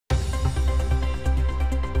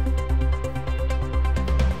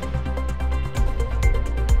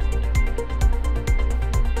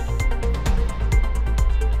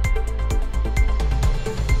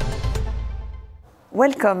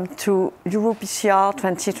Welcome to EuroPCR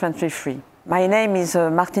 2023. My name is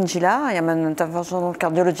Martine Gilard. I am an interventional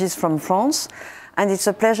cardiologist from France, and it's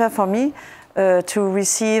a pleasure for me to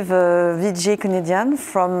receive Vijay Kunadian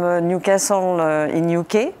from Newcastle in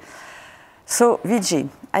UK. So Vijay,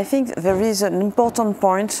 I think there is an important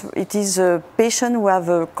point. It is a patient who have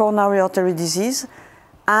a coronary artery disease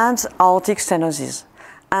and aortic stenosis.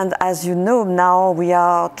 And as you know, now we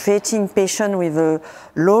are treating patients with a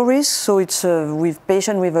low risk, so it's with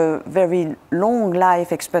patients with a very long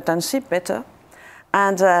life expectancy, better.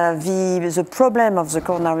 And the problem of the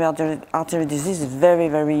coronary artery disease is very,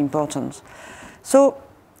 very important. So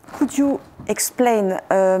could you explain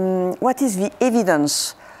what is the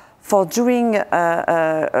evidence for doing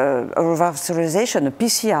a revascularization, a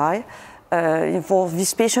PCI, for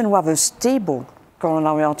this patient who have a stable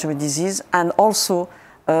coronary artery disease and also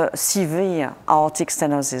severe aortic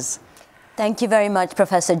stenosis? Thank you very much,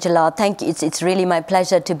 Professor Gilard. Thank you. It's really my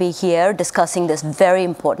pleasure to be here discussing this very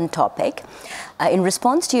important topic. In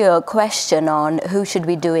response to your question on who should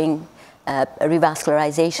be doing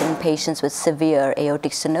revascularization in patients with severe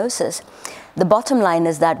aortic stenosis, the bottom line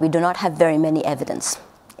is that we do not have very many evidence.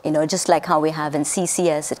 You know, just like how we have in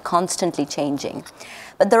CCS, it's constantly changing.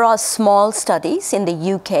 But there are small studies. In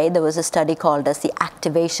the UK, there was a study called as the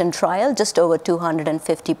Activation Trial. Just over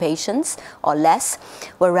 250 patients or less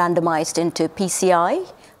were randomized into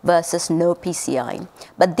PCI versus no PCI.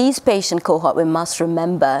 But these patient cohort, we must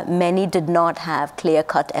remember, many did not have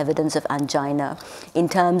clear-cut evidence of angina in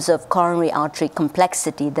terms of coronary artery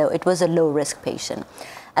complexity, though it was a low-risk patient.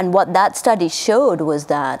 And what that study showed was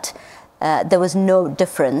that there was no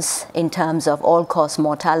difference in terms of all-cause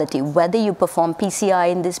mortality, whether you perform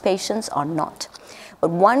PCI in these patients or not.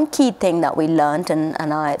 But one key thing that we learned, and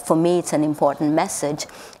for me it's an important message,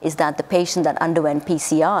 is that the patient that underwent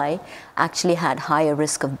PCI actually had higher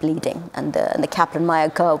risk of bleeding, and the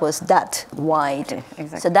Kaplan-Meier curve was that wide. Okay,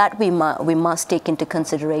 exactly. So that we must take into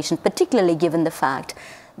consideration, particularly given the fact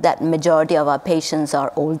that majority of our patients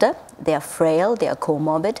are older, they are frail, they are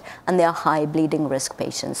comorbid, and they are high bleeding risk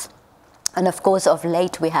patients. And of course, of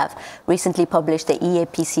late, we have recently published the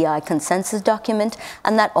EuroPCR consensus document,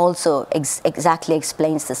 and that also exactly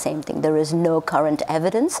explains the same thing. There is no current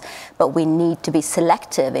evidence, but we need to be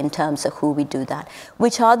selective in terms of who we do that.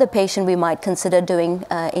 Which are the patients we might consider doing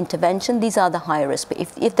intervention? These are the high risk.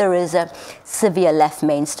 If there is a severe left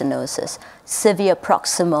main stenosis, severe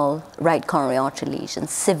proximal right coronary artery lesion,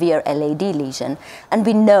 severe LAD lesion, and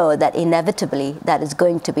we know that inevitably that is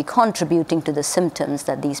going to be contributing to the symptoms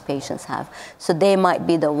that these patients have. So they might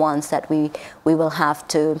be the ones that we will have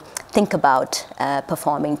to think about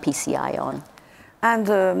performing PCI on. And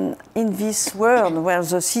in this world where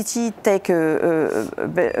the CT take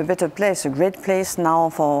a better place, a great place now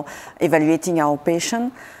for evaluating our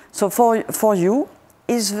patient, so for you,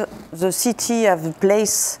 is the CT have a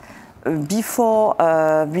place before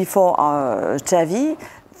TAVI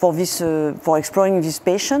for exploring this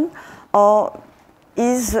patient, or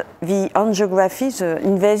is the angiography, the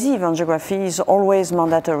invasive angiography, is always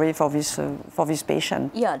mandatory for this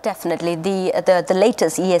patient? Yeah, definitely. The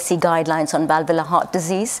latest ESC guidelines on valvular heart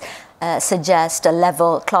disease suggest a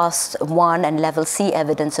level class 1 and level C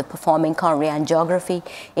evidence of performing coronary angiography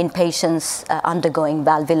in patients undergoing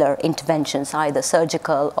valvular interventions, either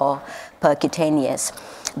surgical or percutaneous.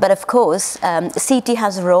 But of course, CT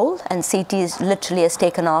has a role, and CT literally has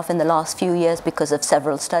taken off in the last few years because of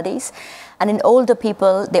several studies. And in older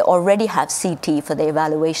people, they already have CT for the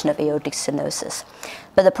evaluation of aortic stenosis.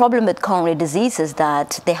 But the problem with coronary disease is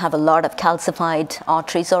that they have a lot of calcified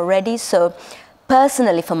arteries already. So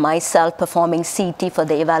personally, for myself, performing CT for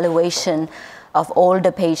the evaluation of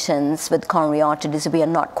older patients with coronary artery disease, we are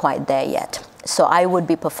not quite there yet. So I would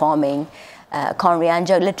be performing coronary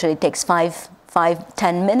angio. Literally takes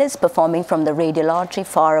 5-10 minutes, performing from the radial artery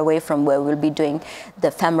far away from where we'll be doing the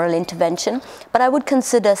femoral intervention. But I would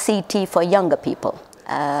consider CT for younger people.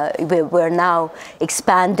 We're now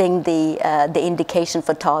expanding the indication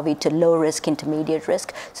for TAVI to low risk, intermediate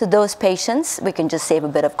risk. So those patients, we can just save a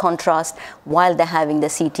bit of contrast. While they're having the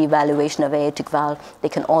CT evaluation of aortic valve, they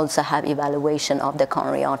can also have evaluation of the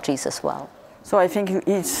coronary arteries as well. So I think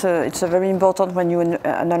it's very important when you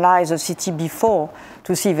analyze a CT before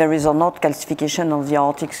to see if there is or not calcification of the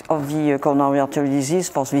aortic, of the coronary artery disease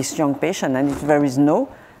for this young patient. And if there is no,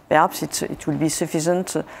 perhaps it will be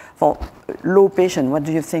sufficient for low patient. What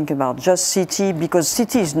do you think about just CT? Because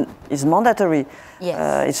CT is mandatory.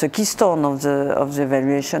 Yes. It's a keystone of the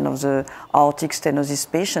evaluation of the aortic stenosis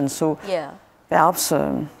patient. So yeah. Perhaps,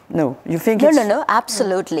 no. You think No,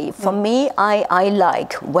 absolutely. For me, I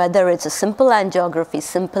like whether it's a simple angiography,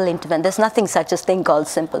 simple intervention. There's nothing such a thing called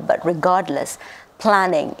simple, but regardless,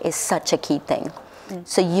 planning is such a key thing.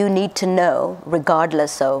 So you need to know,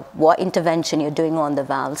 regardless of what intervention you're doing on the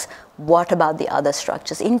valves, what about the other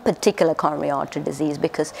structures, in particular coronary artery disease,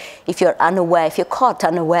 because if you're unaware, if you're caught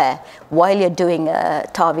unaware while you're doing a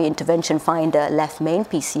TAVI intervention, find a left main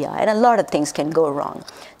PCI, and a lot of things can go wrong.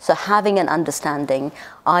 So having an understanding,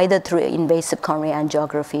 either through invasive coronary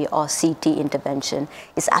angiography or CT intervention,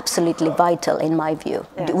 is absolutely vital in my view.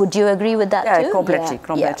 Yes. Would you agree with that too?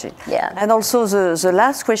 Completely. Yeah. And also the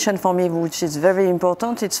last question for me, which is very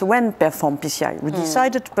important, it's when perform PCI. We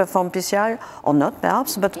decided to perform PCI or not,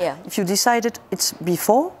 perhaps, but if you decided it's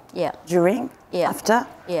before, during, after.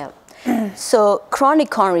 So chronic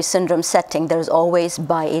coronary syndrome setting, there's always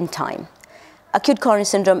buy-in time. Acute coronary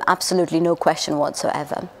syndrome, absolutely no question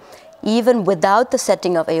whatsoever. Even without the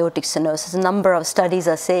setting of aortic stenosis, a number of studies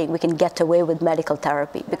are saying we can get away with medical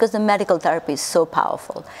therapy because the medical therapy is so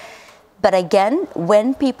powerful. But again,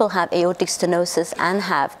 when people have aortic stenosis and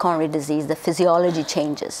have coronary disease, the physiology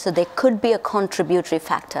changes. So there could be a contributory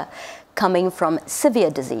factor coming from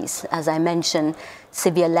severe disease. As I mentioned,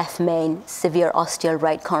 severe left main, severe ostial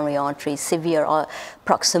right coronary artery, severe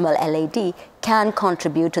proximal LAD can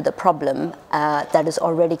contribute to the problem that is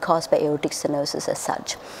already caused by aortic stenosis as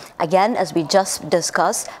such. Again, as we just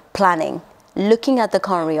discussed, planning, looking at the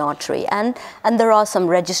coronary artery, and there are some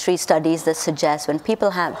registry studies that suggest when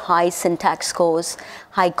people have high syntax scores,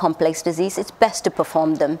 high complex disease, it's best to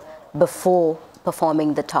perform them before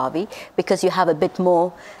performing the TAVI, because you have a bit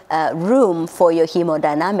more room for your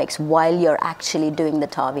hemodynamics while you're actually doing the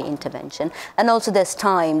TAVI intervention. And also there's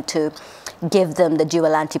time to give them the dual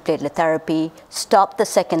antiplatelet therapy, stop the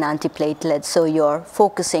second antiplatelet, so you're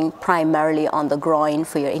focusing primarily on the groin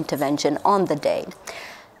for your intervention on the day.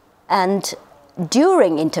 And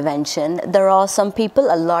during intervention, there are some people,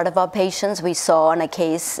 a lot of our patients, we saw on a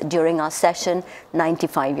case during our session,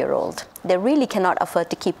 95-year-old. They really cannot afford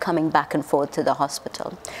to keep coming back and forth to the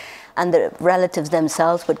hospital. And the relatives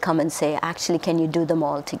themselves would come and say, actually, can you do them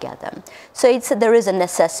all together? So there is a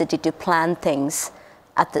necessity to plan things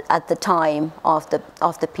at the time of the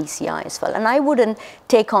PCI as well. And I wouldn't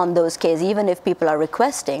take on those cases, even if people are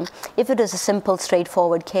requesting, if it is a simple,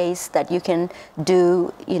 straightforward case that you can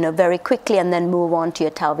do, very quickly and then move on to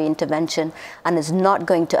your TAVI intervention, and is not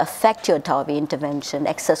going to affect your TAVI intervention,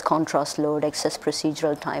 excess contrast load, excess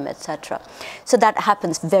procedural time, etc. So that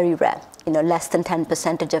happens very rare, less than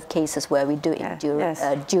 10% of cases where we do it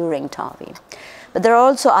during TAVI. But there are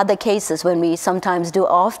also other cases when we sometimes do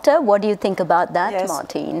after. What do you think about that,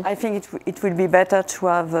 Martine? I think it will be better to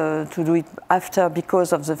have to do it after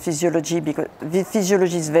because of the physiology. Because the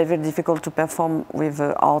physiology is very, very difficult to perform with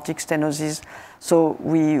aortic stenosis. So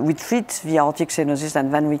we treat the aortic stenosis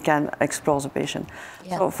and then we can explore the patient.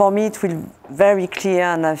 So for me, it will be very clear,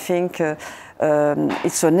 and I think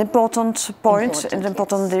it's an important point,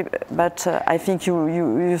 but I think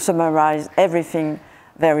you summarize everything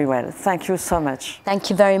very well. Thank you so much.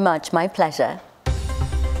 Thank you very much. My pleasure.